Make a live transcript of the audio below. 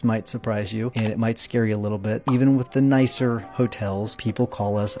might surprise you and it might scare you a little bit. Even with the nicer hotels, people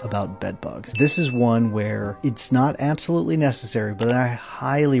call us about bed bugs. This is one where it's not absolutely necessary, but I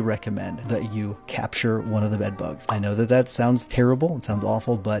highly recommend that you capture one of the bed bugs. I know that that sounds terrible, it sounds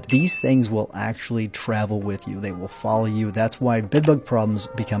awful, but these things will actually travel with you. They will follow you. That's why bed bug problems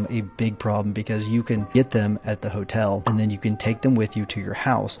become a big problem, because you can get them at the hotel and then you can take them with you to your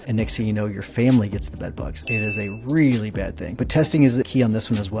house, and next thing you know, your family gets the bed bugs. It is a really bad thing. But testing is the key on this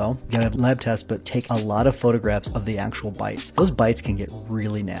one as well. You gotta have lab tests, but take a lot of photographs of the actual bites. Those bites can get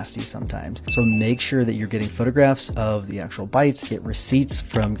really nasty sometimes. So make sure that you're getting photographs of the actual bites, get receipts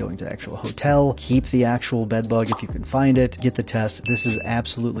from going to the actual hotel, keep the actual bed bug if you can find it, get the test. This is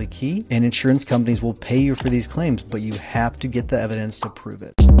absolutely key, and insurance companies will pay you for these claims, but you have to get the evidence to prove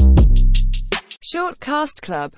it. Shortcast Club.